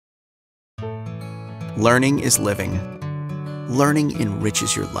Learning is living. Learning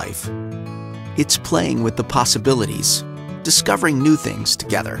enriches your life. It's playing with the possibilities, discovering new things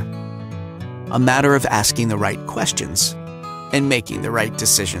together. A matter of asking the right questions and making the right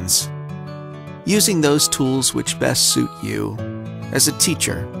decisions. Using those tools which best suit you as a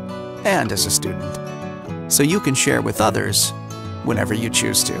teacher and as a student, so you can share with others whenever you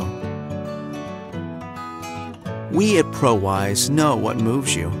choose to. We at Prowise know what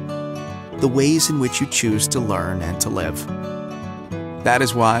moves you, the ways in which you choose to learn and to live. That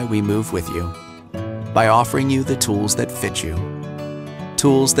is why we move with you, by offering you the tools that fit you,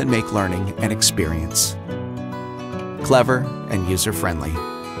 tools that make learning an experience, clever and user-friendly,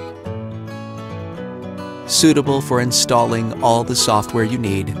 suitable for installing all the software you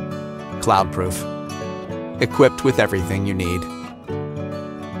need, cloud-proof, equipped with everything you need,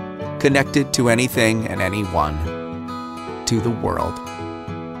 connected to anything and anyone, to the world,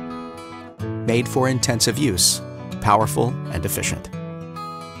 made for intensive use, powerful and efficient,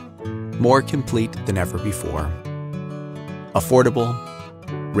 more complete than ever before, affordable,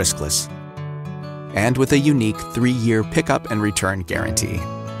 riskless, and with a unique 3-year pickup and return guarantee.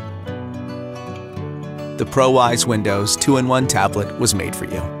 The Prowise Windows 2-in-1 tablet was made for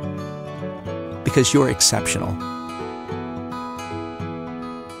you because you're exceptional.